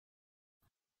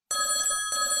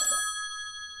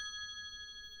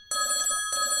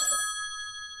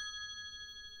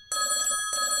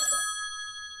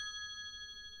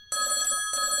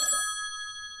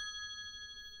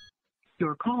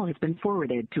Your call has been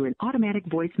forwarded to an automatic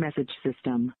voice message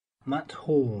system. Matt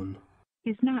Horn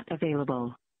is not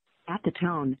available. At the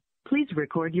tone, please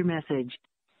record your message.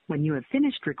 When you have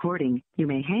finished recording, you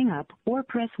may hang up or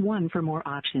press 1 for more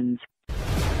options.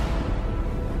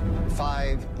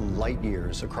 5 light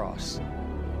years across.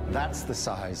 That's the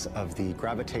size of the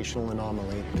gravitational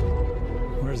anomaly.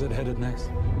 Where's it headed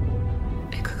next?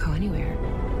 It could go anywhere.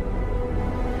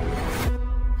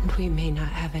 We may not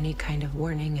have any kind of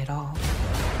warning at all.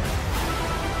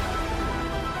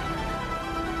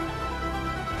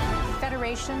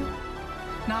 Federation,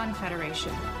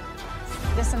 non-federation.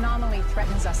 This anomaly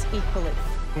threatens us equally.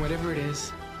 Whatever it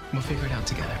is, we'll figure it out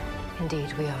together.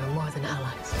 Indeed, we are more than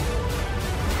allies.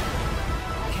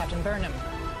 Captain Burnham,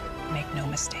 make no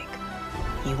mistake.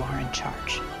 You are in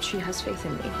charge. She has faith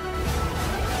in me.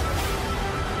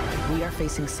 We are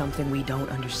facing something we don't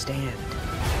understand.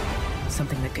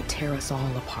 Something that could tear us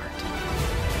all apart.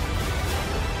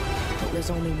 But there's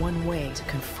only one way to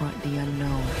confront the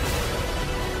unknown.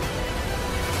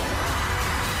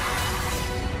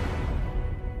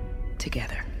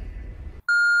 Together.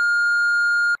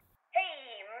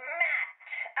 Hey, Matt.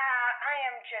 I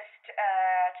am just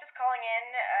calling in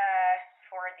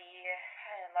for the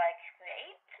like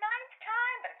 8th, 9th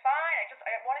time, but it's fine.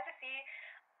 I wanted to see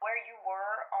where you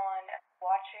were on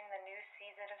watching the new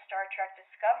season of Star Trek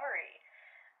Discovery.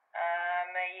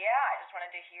 Yeah, I just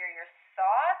wanted to hear your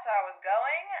thoughts, how it was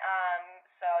going.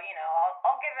 So, you know,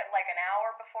 I'll give it like an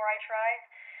hour before I try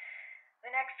the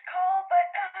next call, but,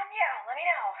 yeah, let me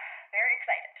know. Very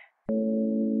excited.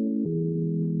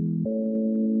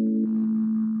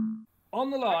 On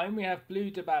the line, we have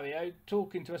Blu Del Barrio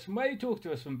talking to us. From where are you talking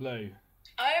to us from, Blu?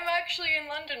 I'm actually in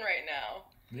London right now.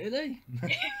 Really?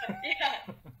 Yeah.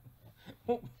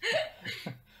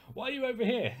 Why are you over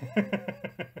here?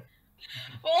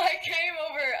 Well, I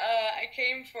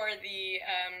came for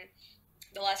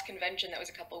the last convention that was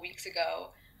a couple weeks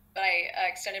ago, but I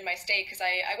extended my stay because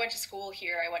I went to school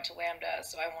here. I went to Lambda,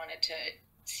 so I wanted to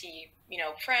see, you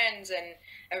know, friends and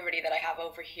everybody that I have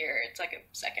over here. It's like a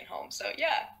second home. So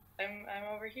yeah, I'm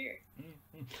over here.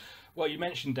 Mm-hmm. Well, you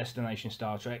mentioned Destination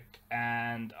Star Trek,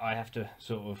 and I have to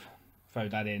sort of throw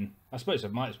that in. I suppose I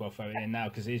might as well throw it in now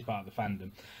because it is part of the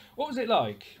fandom. What was it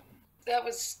like? That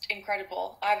was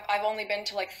incredible. I've only been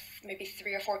to like maybe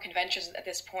 3 or 4 conventions at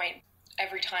this point.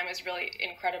 Every time was really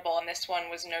incredible, and this one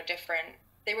was no different.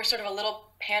 They were sort of a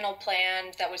little panel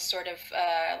planned that was sort of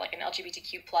like an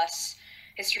LGBTQ plus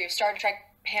history of Star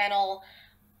Trek panel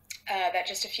that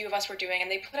just a few of us were doing, and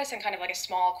they put us in kind of like a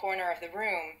small corner of the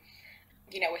room,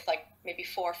 you know, with like maybe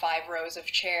 4 or 5 rows of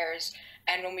chairs.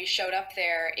 And when we showed up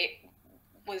there, it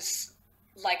was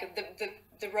like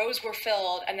the rows were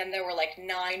filled, and then there were like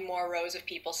 9 more rows of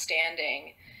people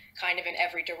standing kind of in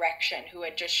every direction who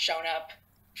had just shown up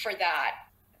for that.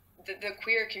 The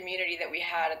queer community that we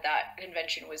had at that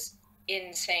convention was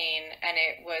insane, and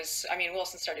it was, I mean,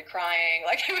 Wilson started crying.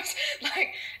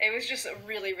 It was just a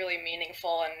really, really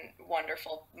meaningful and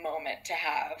wonderful moment to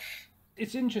have.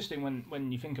 It's interesting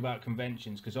when you think about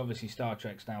conventions, because obviously Star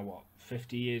Trek's now, what,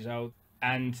 50 years old?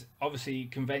 And obviously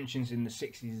conventions in the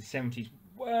 60s and 70s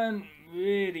weren't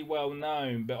really well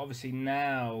known, but obviously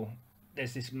now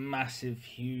there's this massive,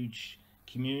 huge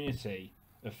community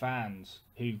of fans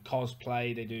who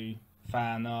cosplay, they do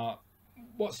fan art.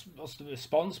 What's the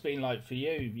response been like for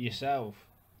you, yourself?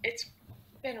 It's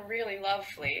been really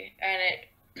lovely, and it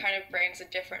kind of brings a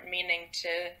different meaning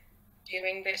to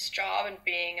doing this job and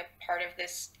being a part of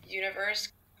this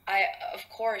universe. I, of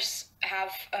course,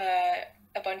 have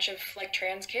a bunch of like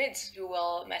trans kids who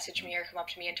will message me or come up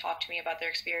to me and talk to me about their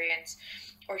experience,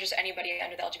 or just anybody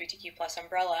under the LGBTQ plus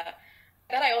umbrella.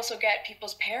 Then I also get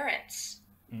people's parents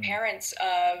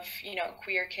of, you know,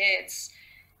 queer kids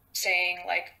saying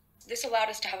like, this allowed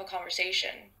us to have a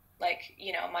conversation. Like,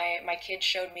 you know, my kid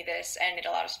showed me this and it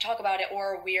allowed us to talk about it,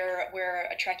 or we're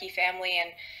a Trekkie family,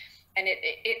 and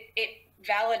it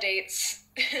validates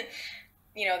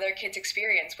you know, their kids'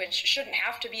 experience, which shouldn't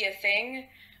have to be a thing.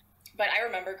 But I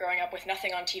remember growing up with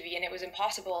nothing on TV, and it was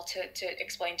impossible to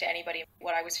explain to anybody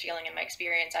what I was feeling in my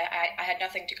experience. I had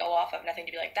nothing to go off of, nothing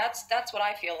to be like, that's what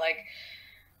I feel like.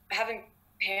 Having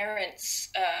parents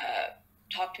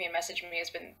talk to me and message me has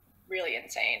been really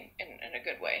insane in a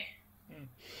good way.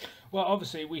 Well,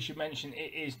 obviously, we should mention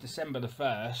it is December the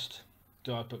 1st.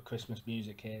 Do I put Christmas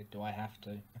music here? Do I have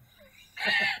to?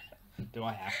 Do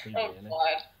I have to, oh, really?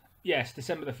 God. Yes,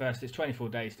 December the 1st. It's 24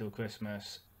 days till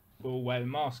Christmas. We're all wearing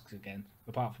masks again,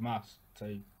 apart from us,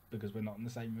 so because we're not in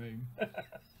the same room.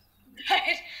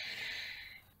 Right.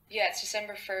 Yeah, it's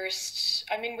December 1st.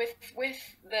 I mean, with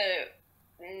the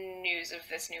news of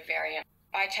this new variant,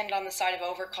 I tend on the side of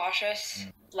overcautious,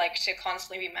 like to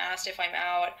constantly be masked if I'm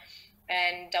out,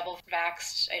 and double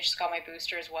vaxxed. I just got my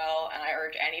booster as well, and I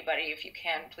urge anybody, if you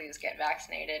can, please get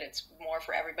vaccinated. It's more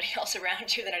for everybody else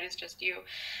around you than it is just you.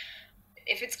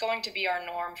 If it's going to be our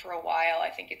norm for a while, I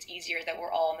think it's easier that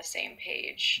we're all on the same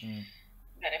page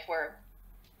than if we're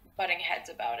butting heads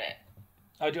about it.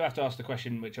 I do have to ask the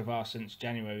question which I've asked since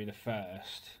January the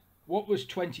 1st. What was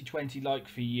 2020 like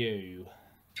for you?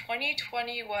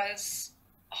 2020 was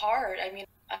hard. I mean,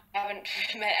 I haven't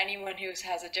met anyone who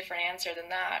has a different answer than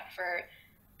that for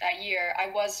that year.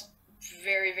 I was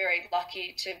very, very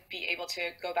lucky to be able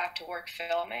to go back to work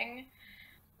filming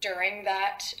during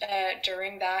that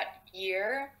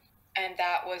year, and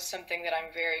that was something that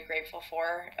I'm very grateful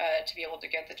for, to be able to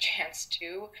get the chance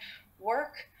to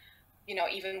work. You know,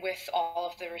 even with all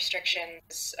of the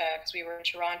restrictions, because we were in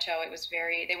Toronto,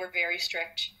 they were very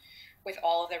strict with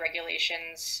all of the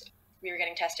regulations. We were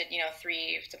getting tested,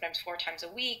 3, sometimes 4 times a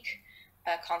week,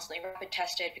 constantly rapid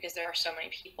tested because there are so many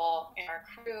people in our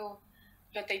crew.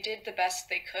 But they did the best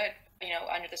they could,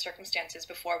 under the circumstances.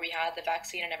 Before we had the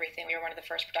vaccine and everything, we were one of the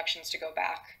first productions to go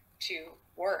back to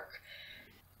work.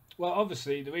 Well,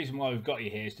 obviously, the reason why we've got you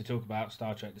here is to talk about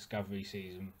Star Trek Discovery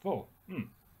Season 4.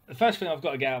 The first thing I've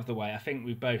got to get out of the way, I think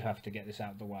we both have to get this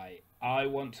out of the way. I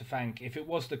want to thank, if it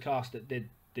was the cast that did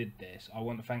this, I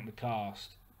want to thank the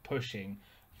cast pushing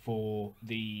for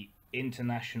the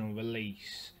international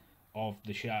release of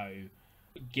the show,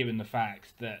 given the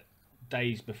fact that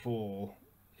days before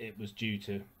it was due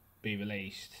to be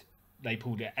released, they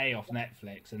pulled it off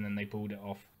Netflix and then they pulled it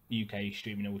off UK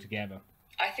streaming altogether.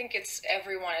 I think it's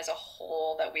everyone as a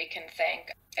whole that we can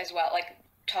thank as well, like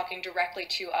talking directly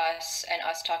to us and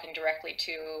us talking directly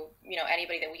to,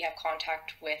 anybody that we have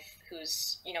contact with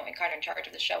who's, kind of in charge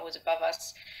of the show, who's above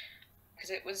us, because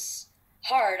it was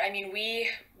hard. I mean,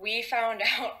 we found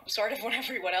out sort of when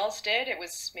everyone else did. It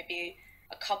was maybe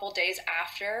a couple days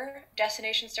after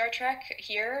Destination Star Trek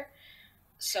here,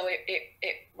 so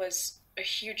it was a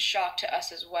huge shock to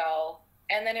us as well.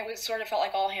 And then it was sort of felt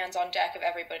like all hands on deck of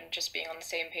everybody just being on the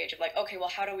same page of like, okay, well,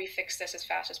 how do we fix this as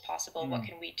fast as possible? What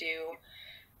can we do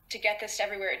to get this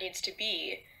everywhere it needs to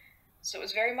be? So it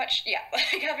was very much,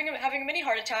 like having a mini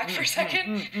heart attack for a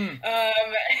second, and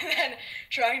then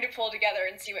trying to pull together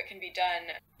and see what can be done.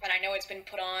 And I know it's been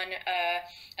put on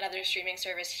another streaming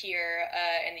service here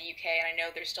in the UK, and I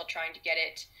know they're still trying to get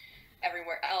it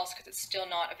everywhere else because it's still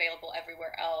not available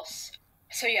everywhere else.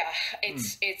 So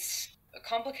it's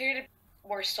complicated.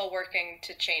 We're still working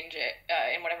to change it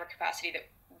in whatever capacity that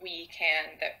we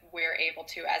can, that we're able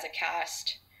to as a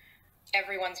cast.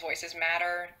 Everyone's voices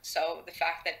matter, so the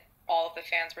fact that all of the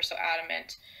fans were so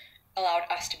adamant allowed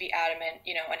us to be adamant,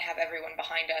 and have everyone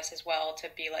behind us as well to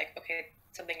be like, okay,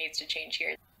 something needs to change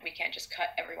here. We can't just cut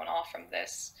everyone off from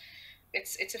this.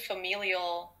 It's a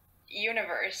familial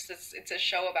universe. It's a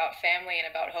show about family and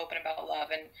about hope and about love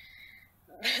and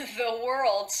the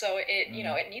world, so it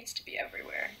it needs to be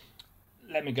everywhere.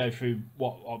 Let me go through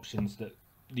what options that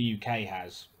the UK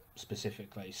has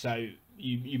specifically. So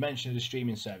you mentioned the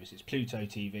streaming service. It's Pluto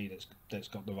TV that's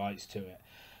got the rights to it.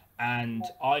 And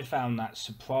I found that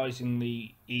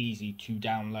surprisingly easy to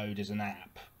download as an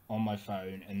app on my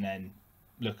phone and then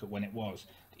look at when it was.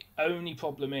 The only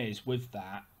problem is with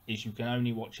that is you can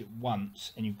only watch it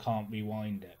once and you can't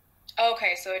rewind it.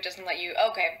 Okay, so it doesn't let you...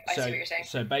 Okay, I see what you're saying.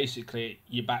 So basically,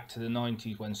 you're back to the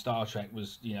 90s when Star Trek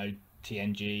was,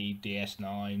 TNG,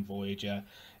 DS9, Voyager.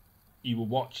 You were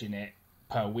watching it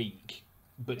per week,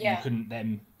 but you couldn't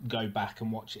then go back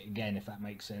and watch it again, if that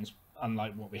makes sense.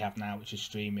 Unlike what we have now, which is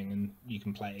streaming and you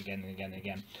can play it again and again and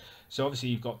again. So obviously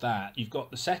you've got that. You've got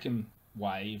the second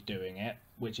way of doing it,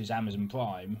 which is Amazon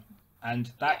Prime,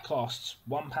 and that costs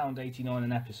 £1.89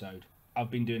 an episode.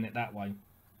 I've been doing it that way.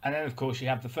 And then, of course, you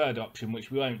have the third option, which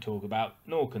we won't talk about,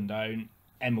 nor condone,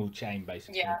 Emerald Chain,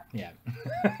 basically. Yeah.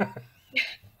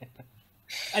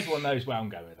 Everyone knows where I'm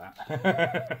going with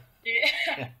that.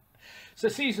 Yeah. So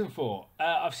season 4,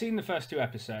 I've seen the first 2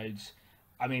 episodes.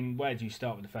 I mean, where do you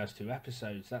start with the first 2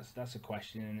 episodes? That's a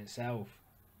question in itself.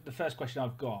 The first question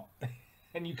I've got,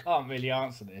 and you can't really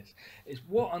answer this, is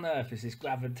what on earth is this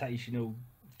gravitational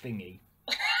thingy?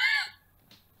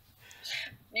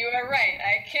 You are right.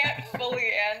 I can't fully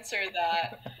answer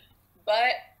that.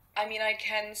 But, I mean, I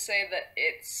can say that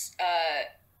it's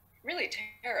really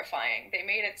terrifying. They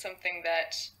made it something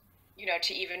that,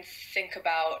 to even think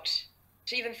about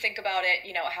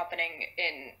it, happening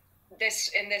in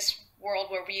this world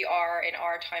where we are in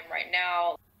our time right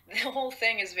now. The whole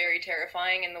thing is very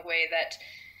terrifying in the way that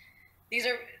these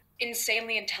are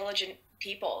insanely intelligent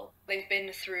people. They've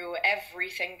been through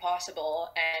everything possible,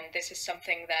 and this is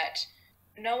something that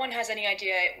no one has any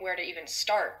idea where to even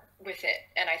start with it,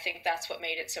 and I think that's what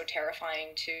made it so terrifying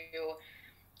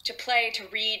to play, to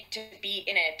read, to be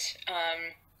in it.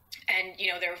 And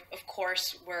you know, there of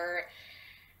course were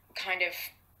kind of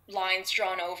lines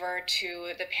drawn over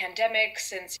to the pandemic,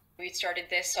 since we started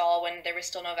this all when there was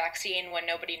still no vaccine, when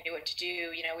nobody knew what to do.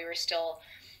 You know,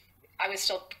 I was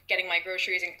still getting my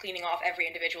groceries and cleaning off every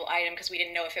individual item because we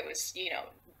didn't know if it was, you know,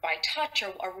 by touch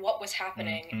or what was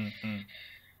happening.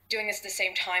 Doing this at the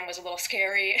same time was a little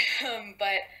scary.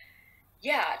 But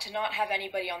yeah, to not have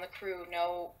anybody on the crew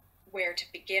know where to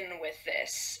begin with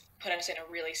this put us in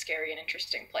a really scary and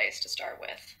interesting place to start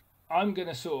with. I'm going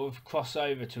to sort of cross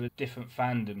over to a different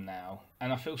fandom now,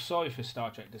 and I feel sorry for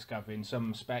Star Trek Discovery in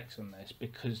some respects on this,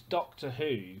 because Doctor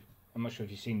Who, I'm not sure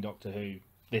if you've seen Doctor Who,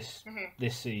 this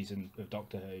season of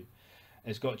Doctor Who,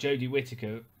 has got Jodie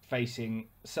Whittaker facing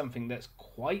something that's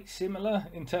quite similar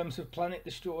in terms of planet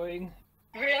destroying.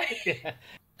 Really? Yeah.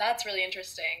 That's really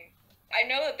interesting. I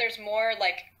know that there's more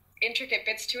like intricate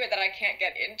bits to it that I can't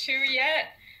get into yet,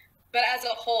 but as a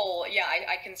whole, yeah,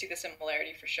 I can see the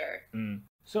similarity for sure.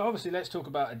 So obviously, let's talk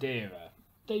about Adira.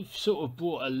 They've sort of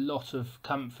brought a lot of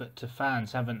comfort to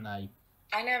fans, haven't they?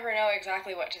 I never know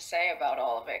exactly what to say about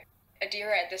all of it.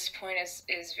 Adira at this point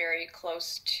is very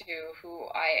close to who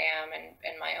I am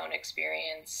and my own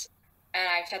experience. And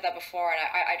I've said that before, and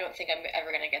I don't think I'm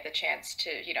ever going to get the chance to,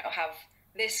 you know, have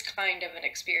this kind of an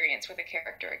experience with a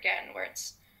character again, where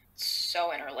it's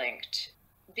so interlinked.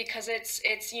 Because it's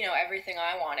you know, everything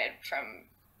I wanted from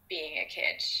being a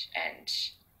kid. And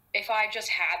if I just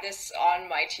had this on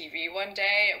my TV one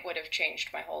day, it would have changed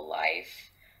my whole life.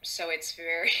 So it's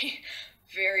very,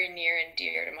 very near and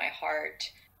dear to my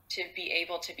heart to be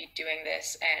able to be doing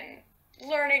this, and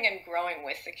learning and growing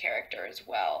with the character as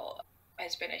well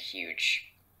has been a huge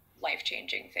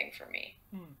life-changing thing for me.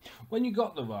 When you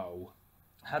got the role,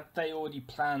 had they already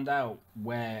planned out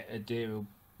where Adira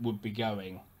would be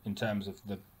going in terms of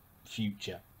the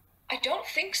future? I don't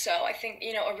think so. I think,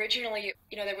 you know, originally,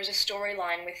 you know, there was a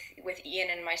storyline with Ian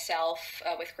and myself,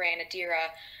 with Gray and Adira,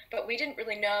 but we didn't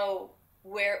really know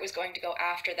where it was going to go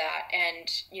after that.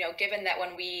 And, you know, given that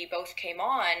when we both came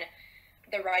on,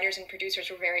 the writers and producers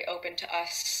were very open to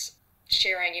us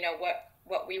sharing, you know,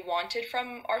 what we wanted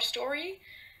from our story,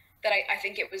 that I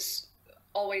think it was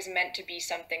always meant to be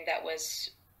something that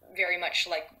was very much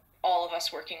like all of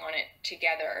us working on it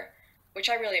together, which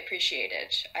I really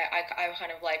appreciated. I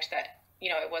kind of liked that, you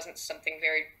know, it wasn't something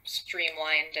very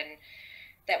streamlined and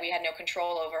that we had no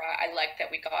control over. I liked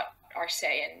that we got our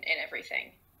say in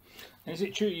everything. And is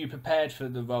it true you prepared for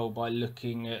the role by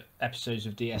looking at episodes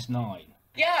of DS9?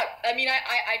 Yeah, I mean,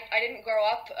 I didn't grow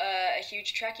up a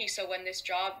huge Trekkie, so when this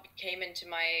job came into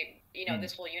my, you know,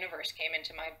 this whole universe came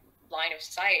into my line of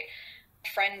sight,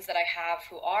 friends that I have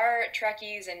who are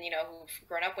Trekkies and, you know, who've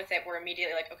grown up with it were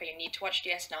immediately like, okay, you need to watch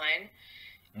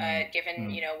DS9,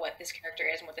 given, you know, what this character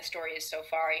is and what the story is so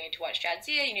far. You need to watch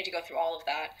Jadzia, you need to go through all of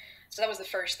that. So that was the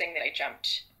first thing that I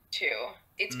jumped to.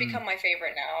 It's become my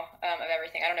favorite now, of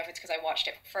everything. I don't know if it's because I watched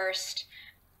it first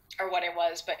or what it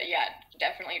was, but yeah,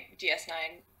 definitely DS9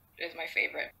 is my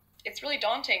favorite. It's really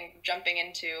daunting jumping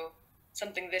into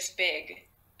something this big.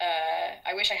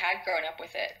 I wish I had grown up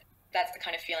with it. That's the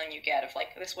kind of feeling you get of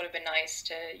like, this would have been nice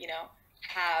to, you know,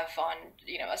 have on,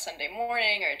 you know, a Sunday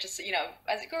morning, or just, you know,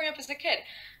 as growing up as a kid.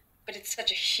 But it's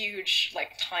such a huge,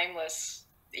 like, timeless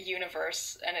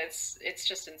universe, and it's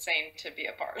just insane to be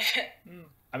a part of it.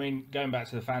 I mean, going back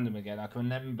to the fandom again, I can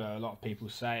remember a lot of people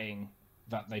saying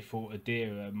that they thought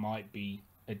Adira might be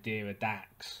Adira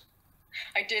Dax.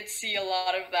 I did see a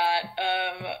lot of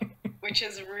that, which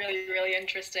is really, really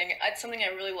interesting. It's something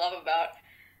I really love about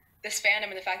this fandom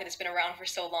and the fact that it's been around for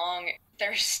so long.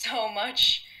 There's so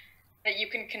much that you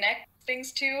can connect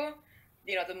things to.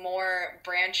 You know, the more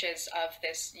branches of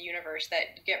this universe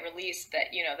that get released,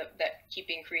 that, you know, that keep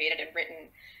being created and written,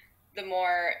 the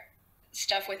more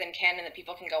stuff within canon that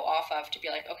people can go off of to be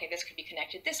like, okay, this could be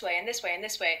connected this way and this way and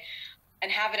this way,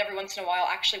 and have it every once in a while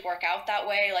actually work out that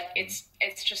way. Like,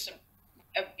 it's just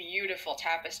a beautiful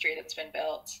tapestry that's been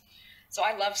built. So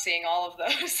I love seeing all of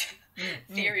those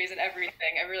theories and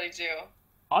everything. I really do.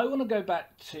 I want to go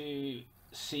back to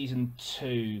season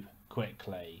 2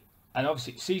 quickly. And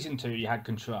obviously, season 2, you had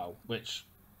Control, which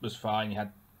was fine. You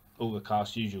had all the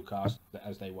cast, usual cast,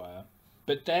 as they were.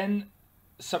 But then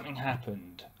something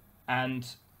happened, and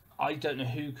I don't know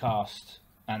who cast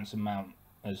Anson Mount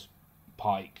as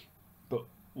Pike, but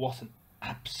what an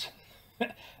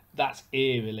that's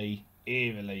eerily,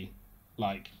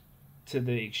 like, to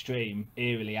the extreme,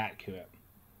 eerily accurate.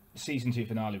 Season 2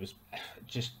 finale was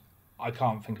just, I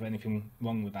can't think of anything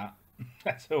wrong with that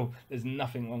at all. There's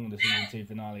nothing wrong with the season 2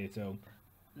 finale at all.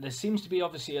 There seems to be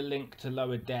obviously a link to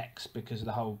Lower Decks because of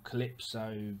the whole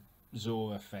Calypso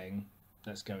Zora thing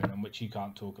that's going on, which you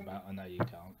can't talk about. I know you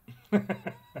can't.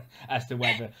 As to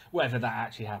whether that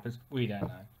actually happens, we don't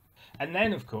know. And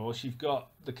then, of course, you've got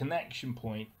the connection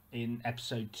point in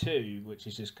episode 2, which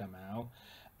has just come out,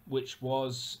 which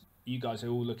was, you guys are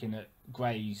all looking at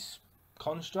Grey's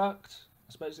construct,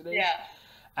 I suppose it is. Yeah.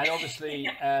 And obviously,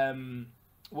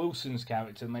 Wilson's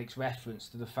character makes reference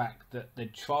to the fact that they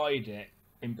tried it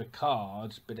in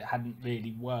Picard, but it hadn't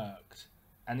really worked.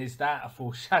 And is that a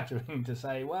foreshadowing to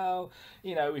say, well,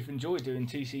 you know, we've enjoyed doing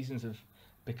 2 seasons of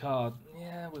Picard,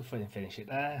 yeah, we'll finish it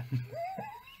there.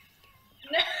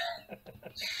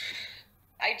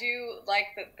 I do like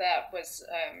that was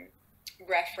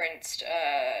referenced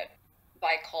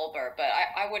by Culber, but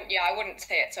I wouldn't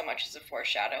say it so much as a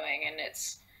foreshadowing, and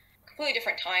it's a completely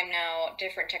different time now,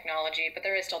 different technology, but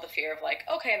there is still the fear of like,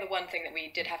 okay, the one thing that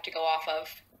we did have to go off of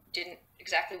didn't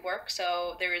exactly work,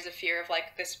 so there is a fear of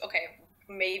like this, okay,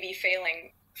 maybe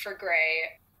failing for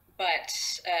Grey, but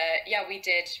yeah, we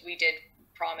did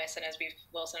promise, and as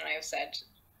Wilson and I have said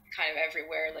kind of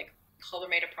everywhere, like Culber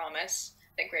made a promise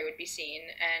that Grey would be seen,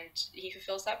 and he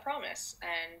fulfills that promise.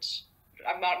 And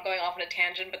I'm not going off on a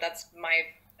tangent, but that's my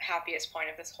happiest point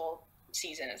of this whole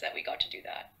season, is that we got to do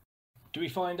that. Do we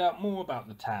find out more about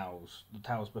the towels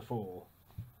before?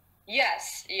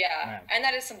 Yes, yeah. And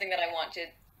that is something that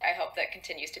I hope that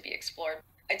continues to be explored.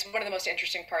 It's one of the most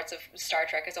interesting parts of Star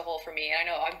Trek as a whole for me, and I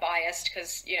know I'm biased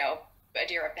because, you know,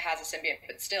 Adira has a symbiote,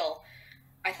 but still,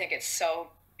 I think it's so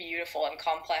beautiful and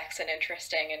complex and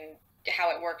interesting, and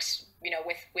how it works, you know,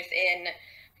 within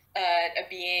a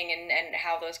being, and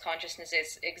how those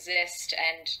consciousnesses exist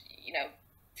and, you know,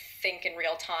 think in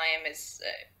real time is,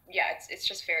 it's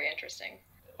just very interesting.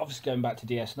 Obviously, going back to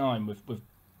DS9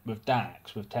 with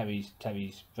Dax, with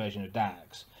Terry's version of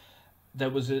Dax, there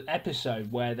was an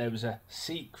episode where there was a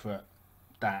secret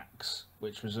Dax,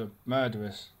 which was a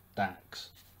murderous Dax.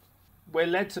 We're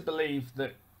led to believe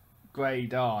that Grey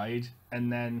died,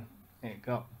 and then it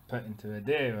got put into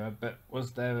Adira, but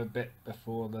was there a bit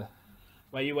before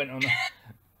where you went on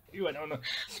a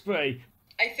spree?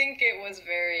 I think it was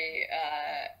very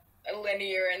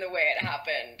linear in the way it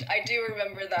happened. I do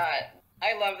remember that.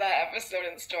 I love that episode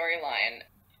and storyline.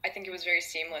 I think it was very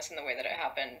seamless in the way that it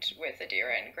happened with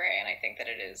Adira and Grey, and I think that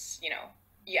it is, you know,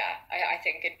 I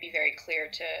think it'd be very clear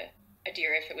to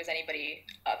Adira if it was anybody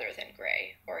other than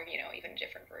Grey, or, you know, even a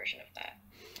different version of that.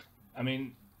 I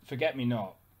mean, Forget Me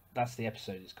Not, that's the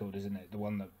episode it's called, isn't it? The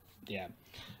one that, yeah.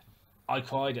 I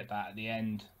cried at that at the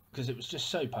end because it was just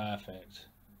so perfect.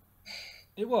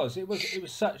 It was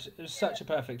such a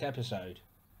perfect episode.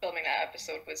 Filming that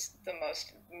episode was the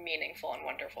most meaningful and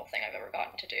wonderful thing I've ever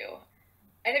gotten to do.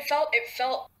 And it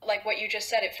felt like what you just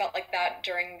said. It felt like that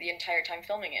during the entire time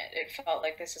filming it. It felt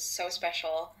like this is so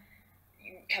special.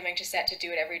 Coming to set to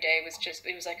do it every day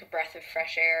it was like a breath of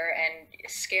fresh air, and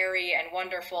scary and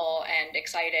wonderful and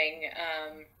exciting,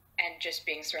 and just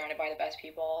being surrounded by the best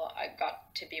people. I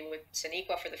got to be with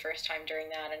Sonequa for the first time during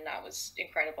that, and that was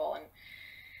incredible. And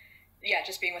yeah,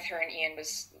 just being with her and Ian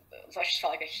just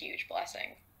felt like a huge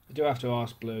blessing. I do have to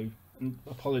ask, Blue, and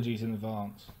apologies in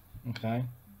advance, okay?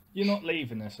 You're not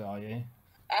leaving us, are you?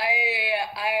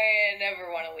 I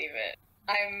never want to leave it.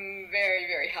 I'm very,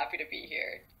 very happy to be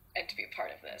here and to be a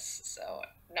part of this. So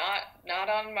not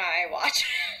on my watch.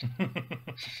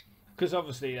 Because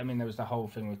obviously, I mean, there was the whole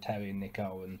thing with Terry and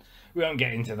Nicole, and we won't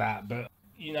get into that, but,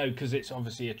 you know, because it's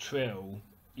obviously a trill,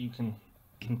 you can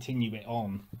continue it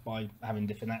on by having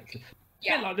different actors.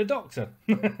 Yeah. A bit like the Doctor.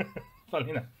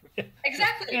 Funny enough. Yeah.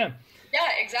 Exactly. Yeah,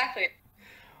 exactly.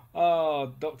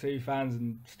 Oh, Doctor Who fans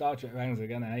and Star Trek fans are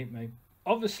going to hate me.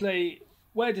 Obviously,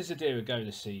 where does Adira go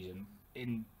this season?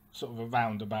 In sort of a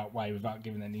roundabout way, without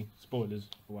giving any spoilers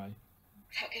away.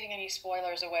 Without giving any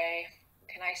spoilers away, what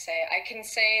can I say? I can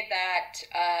say that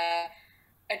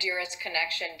Adira's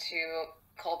connection to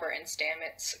Culber and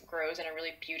Stamets grows in a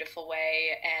really beautiful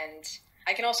way, and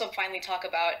I can also finally talk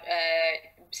about,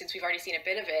 since we've already seen a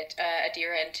bit of it,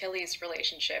 Adira and Tilly's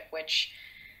relationship, which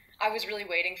I was really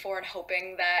waiting for and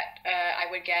hoping that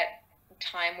I would get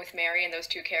time with Mary and those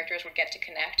two characters would get to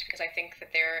connect, because I think that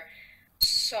they're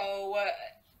so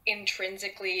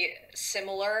intrinsically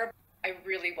similar. I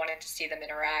really wanted to see them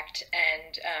interact,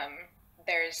 and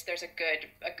there's a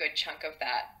good chunk of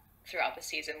that throughout the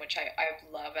season, which I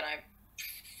love, and I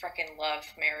freaking love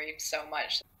Mary so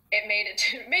much. It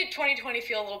made 2020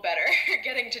 feel a little better,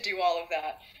 getting to do all of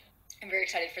that. I'm very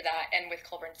excited for that, and with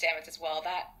Culber and Stamets as well.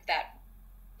 That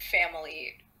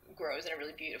family grows in a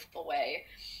really beautiful way,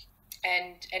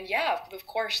 and yeah, of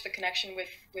course, the connection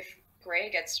with Grey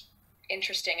gets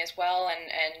interesting as well,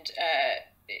 and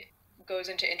it goes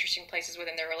into interesting places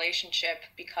within their relationship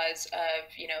because of,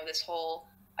 this whole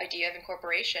idea of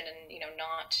incorporation and,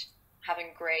 not having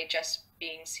gray just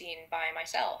being seen by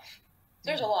myself.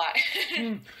 So there's a lot.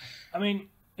 I mean,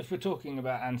 if we're talking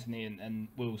about Anthony and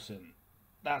Wilson,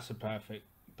 that's a perfect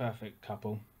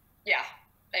couple. Yeah.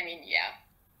 I mean, yeah.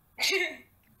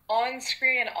 On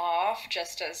screen and off,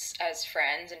 just as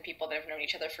friends and people that have known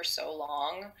each other for so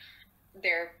long,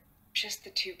 they're just the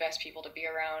two best people to be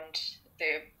around.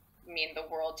 They mean the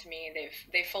world to me.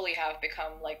 They fully have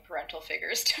become like parental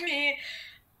figures to me,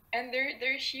 and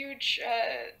they're huge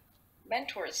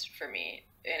mentors for me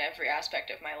in every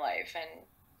aspect of my life. And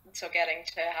so getting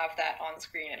to have that on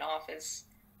screen and off is,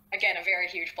 again, a very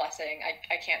huge blessing.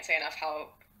 I can't say enough how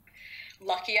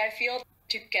lucky I feel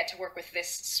to get to work with this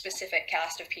specific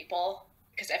cast of people,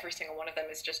 because every single one of them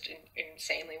is just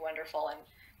insanely wonderful and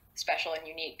special and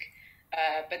unique.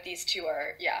 But these two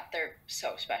are, they're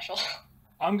so special.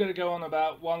 I'm going to go on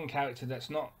about one character that's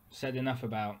not said enough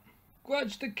about.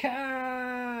 Grudge the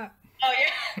cat! Oh,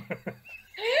 yeah.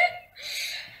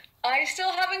 I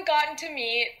still haven't gotten to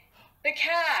meet the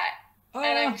cat.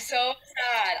 And I'm so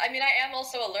sad. I mean, I am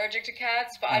also allergic to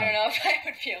cats, but I don't know if I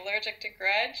would be allergic to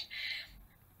Grudge.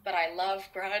 But I love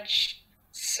Grudge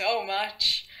so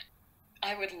much.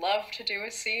 I would love to do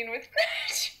a scene with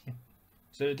Grudge.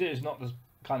 So Adira's not the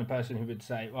kind of person who would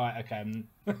say, right, okay,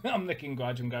 I'm licking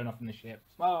Grudge and going off on the ship.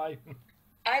 Bye.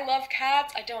 I love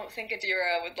cats. I don't think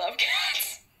Adira would love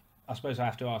cats. I suppose I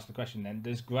have to ask the question then,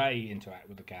 does Grey interact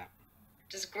with the cat?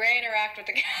 Does Grey interact with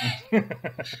the cat?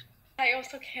 I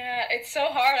also can't. It's so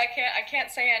hard. I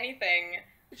can't say anything.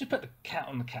 Just put the cat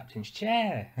on the captain's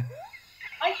chair.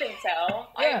 I think so.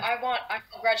 Yeah. I want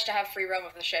Grudge to have free roam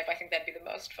of the ship. I think that'd be the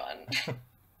most fun.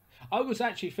 I was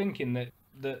actually thinking that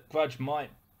Grudge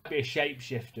might be a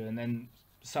shapeshifter and then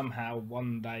somehow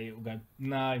one day it will go,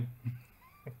 no.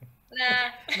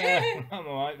 Nah. No, I'm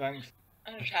alright, thanks.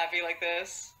 I'm just happy like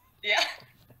this. Yeah.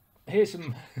 Here's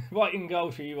some writing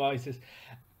goals for you writers.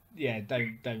 Yeah,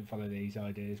 don't follow these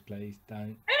ideas, please.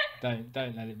 Don't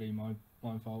let it be my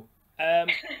fault.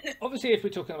 Obviously, if we're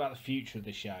talking about the future of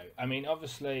the show, I mean,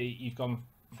 obviously you've gone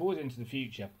forward into the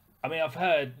future. I mean, I've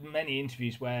heard many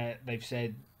interviews where they've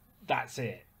said that's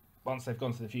it. Once they've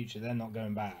gone to the future, they're not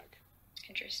going back.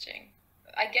 Interesting.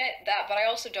 I get that, but I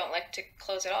also don't like to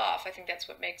close it off. I think that's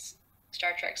what makes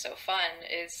Star Trek so fun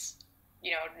is,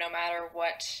 no matter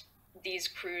what these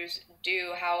crews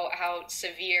do, how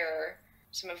severe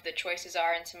some of the choices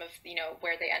are and some of,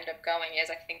 where they end up going is,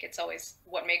 I think it's always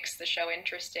what makes the show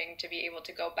interesting to be able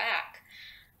to go back,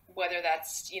 whether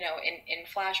that's, in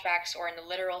flashbacks or in the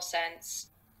literal sense,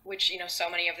 which, so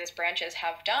many of these branches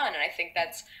have done. And I think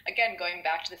that's, again, going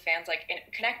back to the fans, like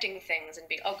connecting things and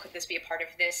being, oh, could this be a part of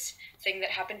this thing that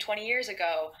happened 20 years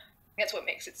ago? That's what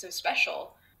makes it so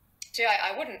special. So yeah,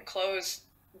 I wouldn't close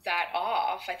that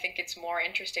off. I think it's more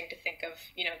interesting to think of,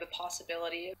 the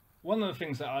possibility. One of the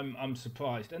things that I'm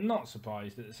surprised and not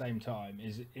surprised at the same time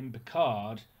is in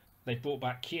Picard, they brought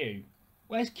back Q.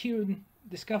 Where's Q in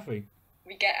Discovery?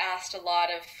 We get asked a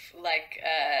lot of,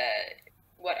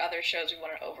 what other shows we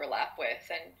want to overlap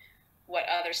with and what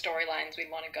other storylines we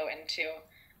want to go into.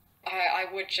 I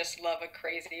would just love a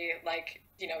crazy,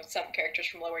 some characters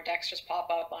from Lower Decks just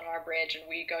pop up on our bridge and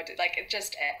we go to,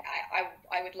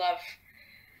 I would love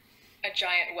a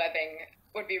giant webbing.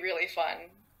 Would be really fun.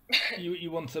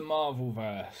 You want a Marvel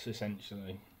verse,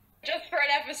 essentially. Just for an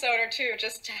episode or two,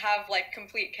 just to have,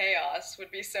 complete chaos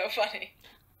would be so funny.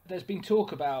 There's been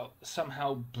talk about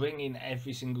somehow bringing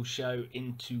every single show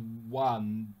into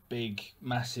one big,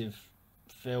 massive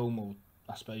film or,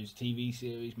 I suppose, TV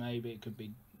series, maybe. It could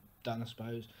be done, I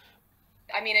suppose.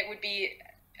 I mean, it would be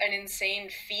an insane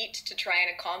feat to try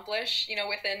and accomplish,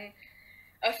 within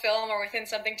a film or within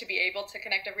something to be able to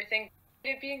connect everything.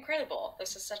 It'd be incredible.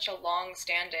 This is such a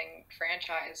long-standing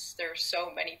franchise. There are so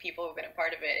many people who've been a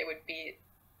part of it. It would be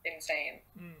insane.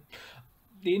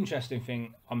 The interesting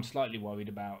thing I'm slightly worried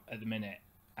about at the minute,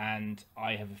 and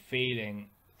I have a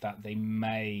feeling that they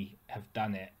may have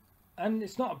done it, and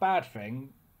it's not a bad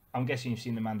thing. I'm guessing you've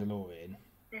seen The Mandalorian.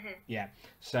 Mm-hmm. Yeah.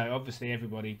 So obviously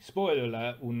everybody, spoiler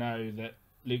alert, will know that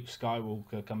Luke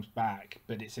Skywalker comes back,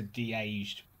 but it's a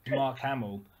de-aged Mark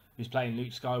Hamill who's playing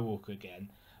Luke Skywalker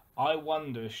again. I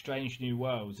wonder if Strange New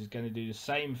Worlds is going to do the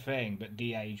same thing, but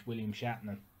de-age William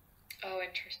Shatner. Oh,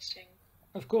 interesting.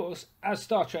 Of course, as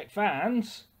Star Trek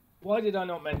fans, why did I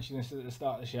not mention this at the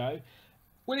start of the show?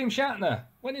 William Shatner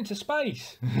went into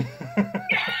space.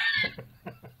 That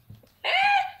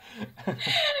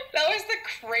was the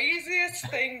craziest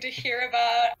thing to hear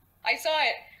about. I saw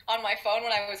it on my phone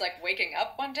when I was like waking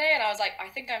up one day, and I was like, I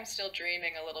think I'm still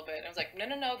dreaming a little bit. And I was like,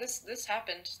 no, this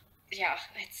happened. Yeah,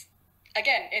 it's,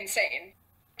 again, insane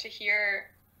to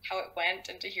hear how it went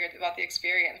and to hear about the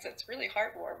experience. It's really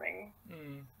heartwarming.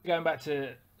 Going back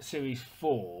to series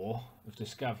 4 of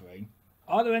Discovery,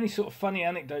 are there any sort of funny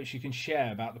anecdotes you can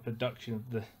share about the production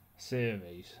of the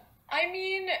series? I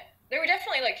mean, there were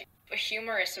definitely like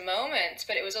humorous moments,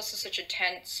 but it was also such a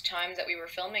tense time that we were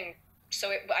filming.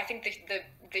 So I think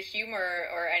the humor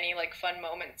or any like fun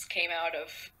moments came out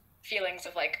of feelings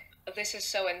of like, this is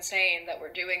so insane that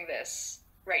we're doing this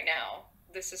right now.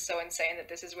 This is so insane that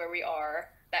this is where we are,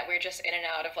 that we're just in and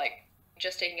out of like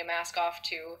just taking a mask off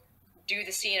to do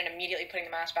the scene and immediately putting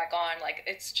the mask back on. Like,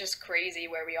 it's just crazy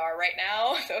where we are right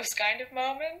now, those kind of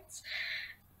moments.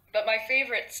 But my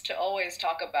favorites to always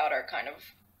talk about are kind of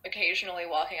occasionally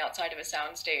walking outside of a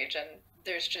soundstage and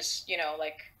there's just, you know,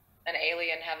 like an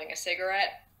alien having a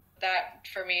cigarette. That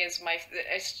for me is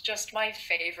it's just my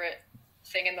favorite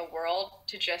thing in the world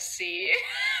to just see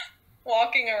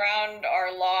walking around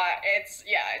our lot. It's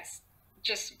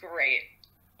just great.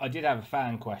 I did have a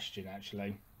fan question,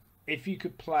 actually. If you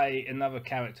could play another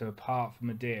character apart from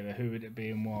Adira, who would it be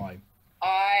and why?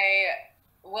 I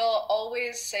will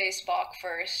always say Spock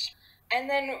first. And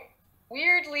then,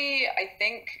 weirdly, I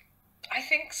think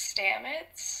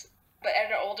Stamets, but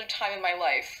at an older time in my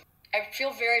life. I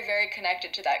feel very, very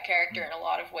connected to that character in a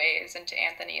lot of ways, and to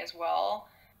Anthony as well.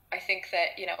 I think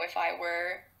that, you know, if I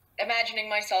were imagining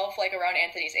myself like around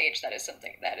Anthony's age, that is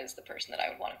the person that I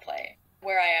would want to play.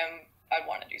 Where I am, I'd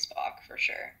want to do Spock for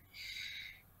sure.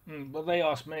 Well, they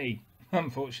asked me,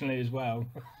 unfortunately, as well.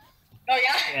 Oh,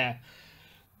 yeah? Yeah.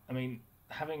 I mean,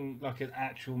 having like an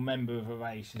actual member of a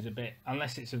race is a bit,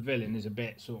 unless it's a villain, is a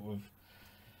bit sort of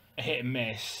a hit and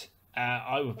miss.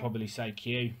 I would probably say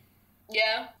Q.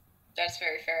 Yeah, that's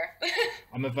very fair.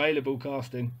 I'm available,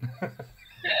 casting.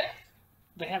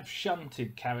 They have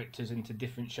shunted characters into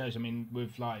different shows. I mean,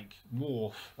 with like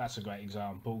Worf, that's a great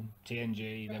example.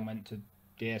 TNG, then went to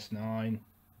DS9.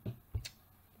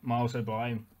 Miles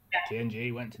O'Brien,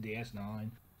 TNG, went to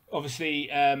DS9. Obviously,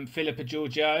 Philippa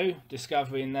Georgiou,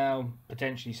 Discovery, and now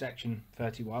potentially Section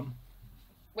 31.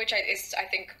 Which is, I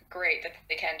think, great that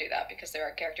they can do that, because there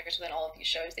are characters within all of these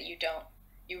shows that you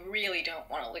really don't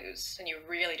want to lose, and you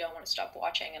really don't want to stop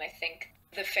watching. And I think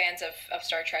the fans of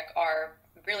Star Trek are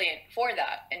brilliant for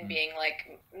that, and being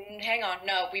like, hang on,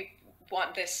 no, we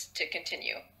want this to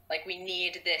continue. Like, we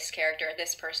need this character,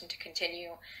 this person to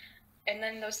continue. And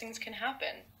then those things can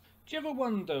happen. Do you ever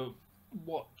wonder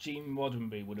what Gene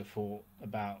Roddenberry would have thought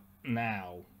about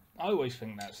now? I always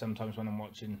think that sometimes when I'm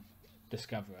watching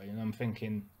Discovery, and I'm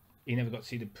thinking, he never got to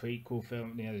see the prequel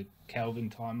film, you know, the Kelvin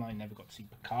timeline, he never got to see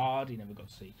Picard, he never got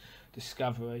to see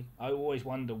Discovery. I always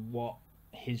wonder what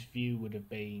his view would have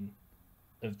been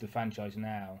of the franchise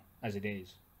now, as it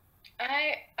is.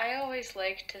 I always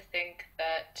like to think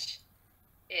that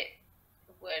it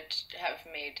would have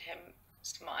made him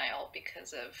smile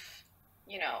because of,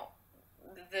 you know,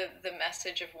 the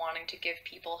message of wanting to give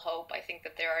people hope. I think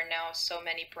that there are now so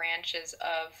many branches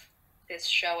of this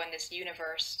show and this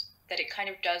universe that it kind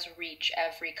of does reach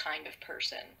every kind of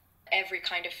person. Every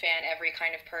kind of fan, every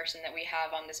kind of person that we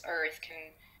have on this earth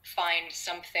can find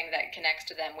something that connects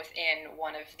to them within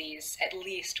one of these, at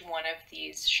least one of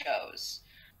these shows.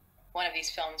 One of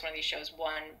these films, one of these shows,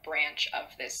 one branch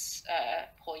of this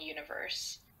whole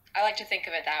universe. I like to think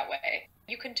of it that way.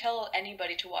 You can tell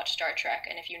anybody to watch Star Trek,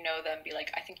 and if you know them, be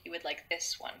like, I think you would like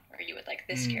this one, or you would like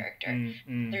this character.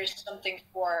 There's something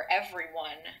for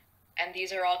everyone, and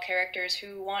these are all characters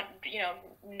who want, you know,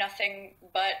 nothing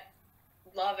but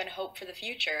love and hope for the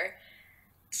future.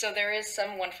 So there is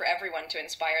someone for everyone to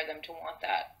inspire them to want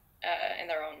that in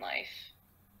their own life.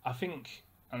 I think,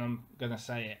 and I'm going to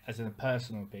say it as a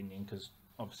personal opinion, because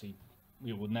obviously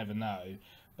we will never know,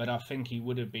 but I think he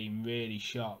would have been really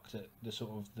shocked at the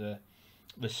sort of the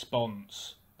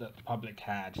response that the public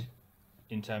had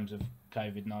in terms of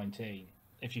COVID-19.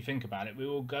 If you think about it, we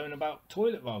were all going about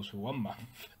toilet rolls for 1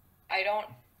 month. I don't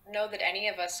know that any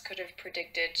of us could have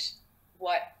predicted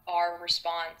what our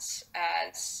response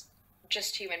as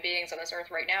just human beings on this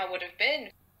earth right now would have been.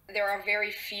 There are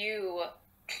very few,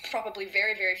 probably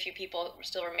very, very few people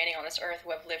still remaining on this earth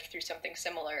who have lived through something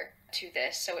similar to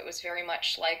this. So it was very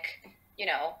much like, you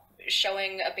know,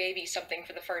 showing a baby something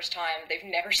for the first time they've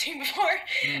never seen before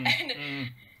and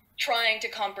trying to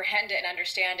comprehend it and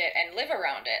understand it and live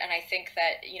around it. And I think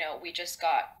that, you know, we just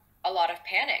got a lot of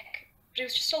panic. But it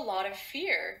was just a lot of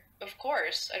fear, of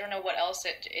course. I don't know what else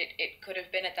it could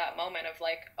have been at that moment of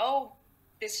like, oh,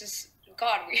 this is,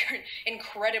 God, we are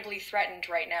incredibly threatened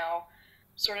right now.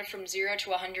 Sort of from 0 to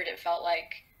 100, it felt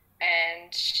like.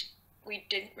 and we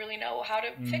didn't really know how to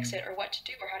fix it or what to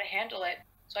do or how to handle it.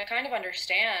 So I kind of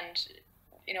understand,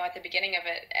 you know, at the beginning of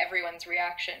it, everyone's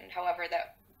reaction, however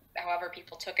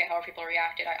people took it, however people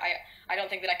reacted. I don't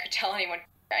think that I could tell anyone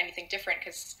anything different,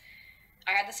 because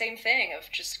I had the same thing of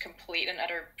just complete and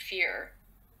utter fear.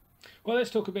 Well, let's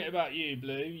talk a bit about you,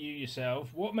 Blue, you yourself.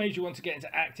 What made you want to get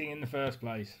into acting in the first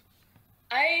place?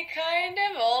 I kind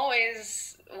of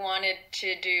always wanted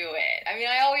to do it. I mean,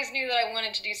 I always knew that I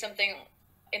wanted to do something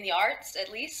in the arts,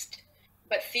 at least.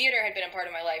 But theater had been a part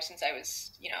of my life since I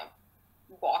was, you know,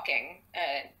 walking,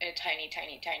 a tiny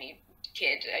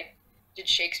kid. I did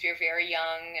Shakespeare very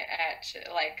young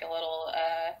at, like, a little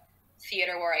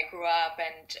theater where I grew up.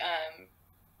 And,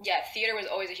 yeah, theater was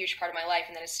always a huge part of my life.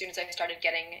 And then as soon as I started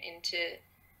getting into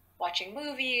watching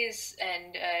movies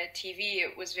and TV,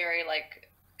 it was very, like,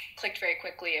 clicked very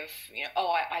quickly of, you know,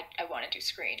 oh, I want to do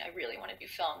screen. I really want to do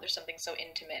film. There's something so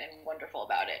intimate and wonderful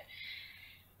about it.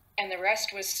 And the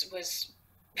rest was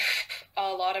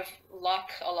a lot of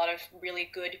luck, a lot of really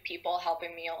good people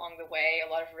helping me along the way, a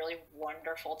lot of really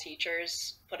wonderful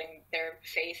teachers putting their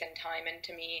faith and time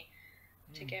into me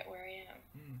to get where I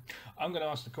am. I'm going to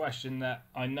ask the question that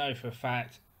I know for a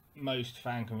fact most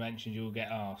fan conventions you'll get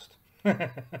asked.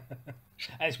 And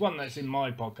it's one that's in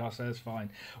my podcast, so that's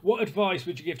fine. What advice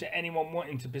would you give to anyone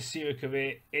wanting to pursue a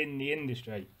career in the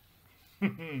industry?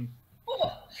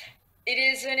 Well, it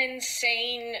is an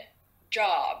insane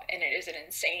job, and it is an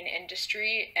insane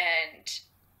industry, and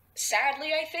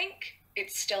sadly, I think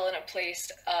it's still in a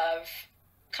place of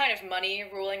kind of money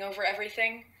ruling over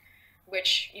everything,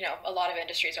 which, you know, a lot of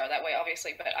industries are that way,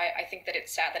 obviously, but I think that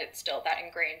it's sad that it's still that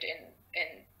ingrained in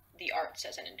the arts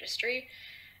as an industry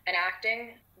and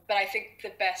acting. But I think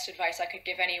the best advice I could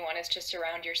give anyone is to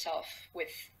surround yourself with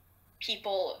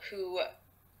people who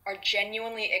are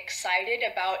genuinely excited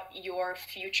about your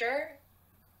future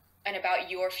and about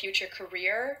your future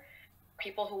career,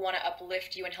 people who want to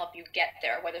uplift you and help you get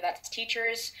there, whether that's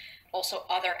teachers, also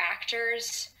other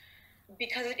actors,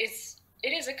 because it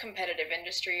is a competitive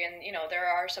industry, and, you know, there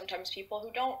are sometimes people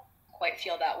who don't quite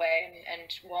feel that way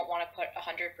and won't want to put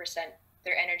 100%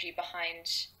 their energy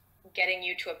behind getting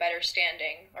you to a better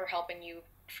standing or helping you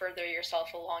further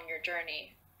yourself along your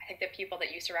journey. I think the people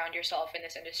that you surround yourself in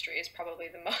this industry is probably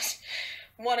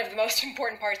one of the most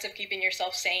important parts of keeping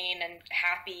yourself sane and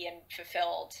happy and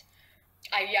fulfilled.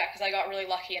 Because I got really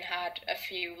lucky and had a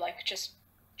few, like, just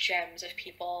gems of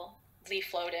people. Lee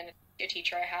Floden, a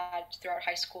teacher I had throughout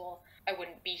high school. I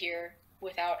wouldn't be here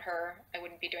without her. I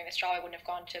wouldn't be doing this job. I wouldn't have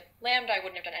gone to Lambda. I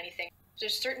wouldn't have done anything.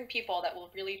 There's certain people that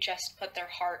will really just put their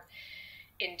heart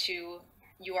into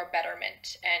your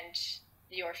betterment and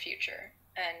your future.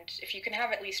 And if you can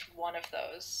have at least one of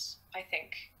those, I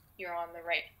think you're on the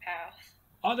right path.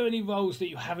 Are there any roles that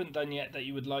you haven't done yet that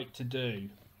you would like to do?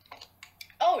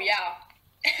 Oh, yeah.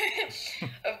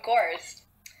 Of course.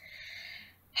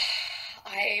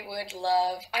 I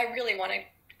really want to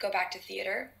go back to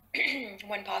theater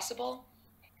when possible.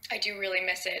 I do really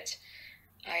miss it.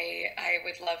 I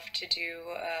would love to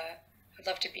I'd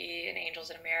love to be in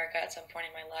Angels in America at some point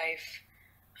in my life.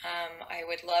 I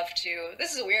would love to,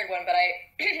 this is a weird one, but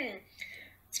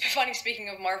it's funny, speaking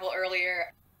of Marvel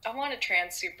earlier, I want a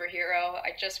trans superhero.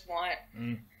 I just want,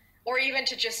 or even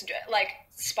to just, like,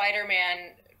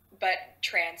 Spider-Man, but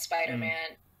trans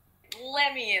Spider-Man.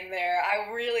 Let me in there.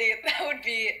 That would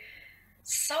be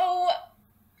so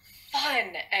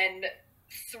fun and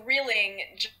thrilling,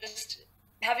 just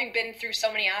having been through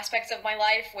so many aspects of my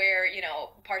life where, you know,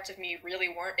 parts of me really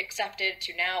weren't accepted,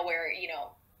 to now where, you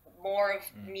know, more of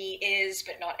me is,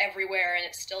 but not everywhere, and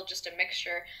it's still just a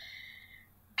mixture.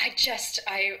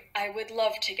 I would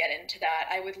love to get into that.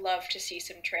 I would love to see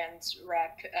some trans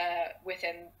rep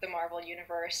within the Marvel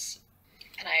universe,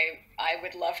 and I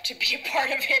would love to be a part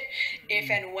of it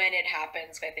if and when it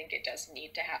happens. I think it does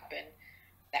need to happen.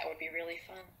 That would be really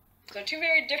fun. So two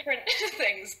very different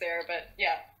things there, but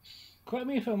yeah. Correct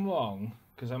me if I'm wrong,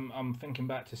 because I'm thinking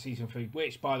back to season 3,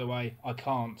 which, by the way, I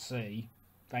can't see.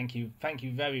 Thank you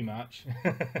very much.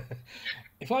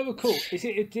 If I recall, is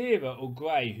it Adira or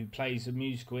Gray who plays a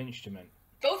musical instrument?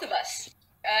 Both of us.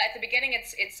 At the beginning,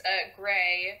 it's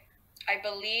Gray. I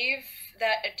believe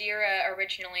that Adira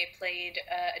originally played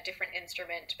a different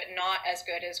instrument, but not as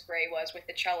good as Gray was with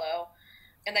the cello.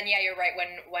 And then, yeah, you're right.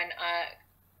 When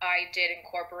I did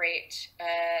incorporate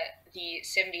the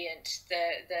symbiont,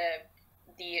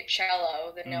 the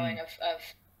cello, the knowing of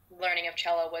learning of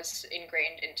cello was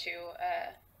ingrained into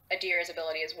Adira's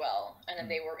ability as well, and then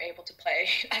they were able to play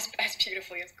as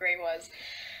beautifully as Gray was.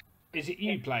 Is it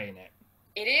you playing it?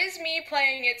 It is me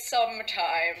playing it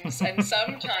sometimes, and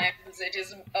sometimes it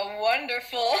is a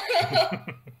wonderful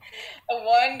a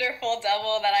wonderful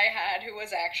double that I had who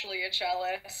was actually a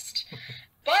cellist.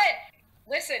 But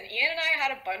listen, Ian and I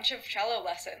had a bunch of cello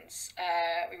lessons.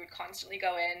 We would constantly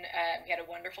go in. We had a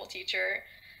wonderful teacher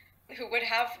who would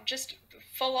have just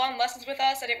full-on lessons with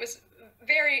us, and it was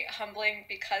very humbling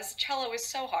because cello is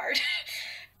so hard.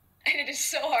 And it is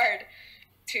so hard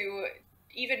to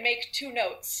even make two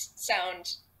notes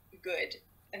sound good.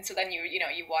 And so then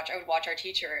I would watch our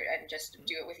teacher and just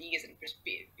do it with ease and just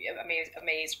be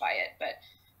amazed by it. But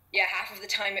yeah, half of the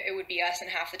time it would be us, and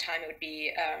half the time it would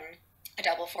be a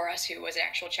double for us who was an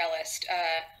actual cellist.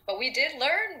 But we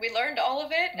learned all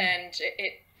of it, and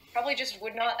it probably just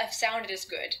would not have sounded as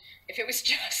good if it was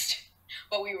just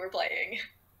what we were playing.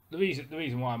 The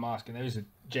reason why I'm asking, there is a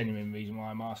genuine reason why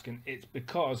I'm asking. It's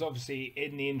because obviously,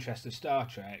 in the interest of Star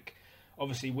Trek,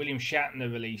 obviously William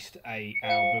Shatner released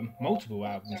multiple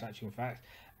albums actually, in fact,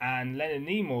 and Leonard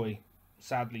Nimoy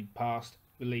sadly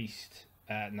released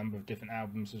a number of different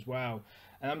albums as well.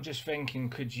 And I'm just thinking,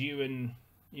 could you and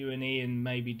Ian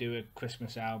maybe do a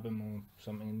Christmas album or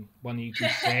something? One you can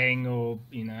sing, or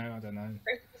I don't know.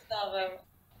 Christmas album.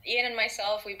 Ian and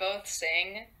myself, we both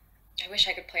sing. I wish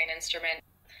I could play an instrument.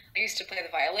 I used to play the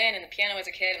violin and the piano as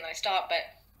a kid, and I stopped, but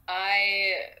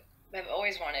I have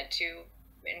always wanted to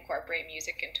incorporate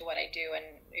music into what I do, and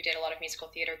I did a lot of musical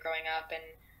theater growing up, and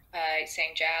I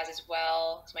sang jazz as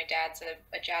well, because my dad's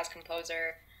a jazz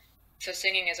composer, so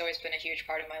singing has always been a huge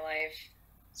part of my life.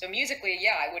 So musically,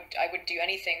 yeah, I would do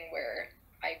anything where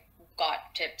I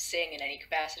got to sing in any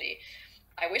capacity.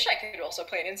 I wish I could also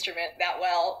play an instrument that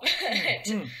well.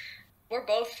 We're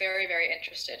both very, very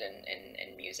interested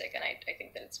in music, and I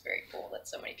think that it's very cool that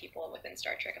so many people within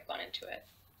Star Trek have gone into it.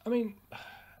 I mean,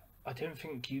 I don't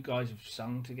think you guys have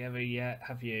sung together yet,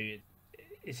 have you?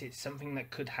 Is it something that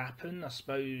could happen? I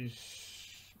suppose,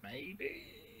 maybe?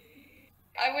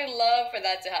 I would love for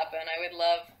that to happen. I would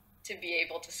love to be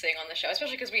able to sing on the show,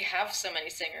 especially because we have so many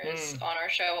singers on our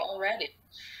show already.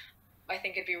 I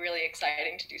think it'd be really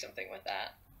exciting to do something with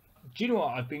that. Do you know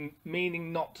what? I've been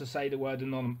meaning not to say the word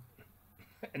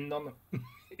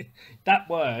that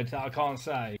word that I can't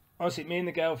say. Honestly, me and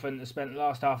the girlfriend have spent the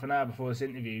last half an hour before this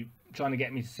interview trying to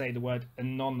get me to say the word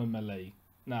anomaly.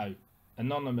 No,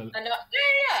 anomaly.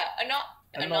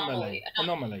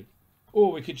 Anomaly.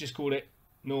 Or we could just call it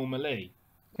normally.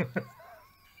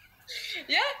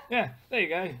 Yeah. Yeah, there you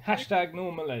go. Hashtag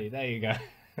normally. There you go.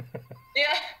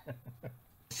 Yeah.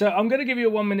 So I'm going to give you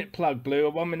a 1 minute plug, Blue. A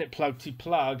 1 minute plug to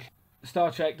plug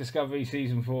Star Trek Discovery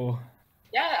Season 4.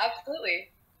 Yeah, absolutely.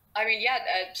 I mean, yeah,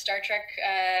 Star Trek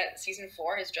Season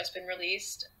 4 has just been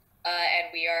released, and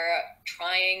we are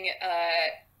trying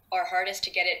our hardest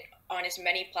to get it on as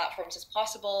many platforms as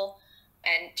possible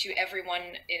and to everyone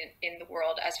in the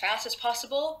world as fast as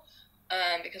possible,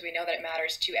 because we know that it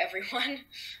matters to everyone,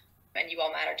 and you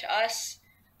all matter to us.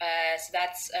 So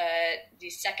that's the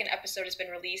second episode has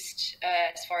been released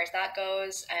as far as that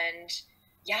goes, and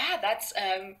yeah, that's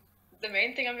the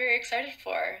main thing I'm very excited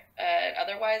for.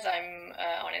 Otherwise, I'm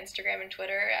on Instagram and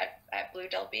Twitter at Blu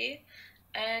Del Barrio.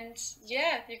 And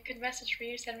yeah, you can message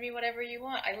me, send me whatever you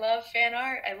want. I love fan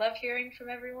art. I love hearing from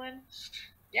everyone.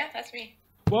 Yeah, that's me.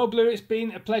 Well, Blue, it's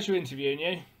been a pleasure interviewing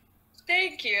you.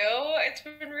 Thank you. It's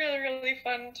been really, really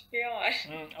fun to be on.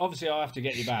 Obviously, I'll have to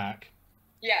get you back.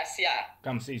 Yes, yeah.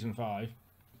 Come Season 5.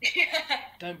 Yeah.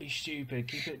 Don't be stupid.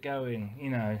 Keep it going,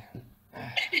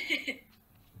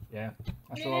 Yeah,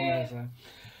 that's all I'm going to say.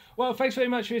 Well, thanks very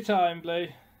much for your time, Blue.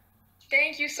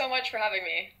 Thank you so much for having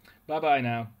me. Bye-bye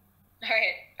now. All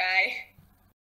right, bye.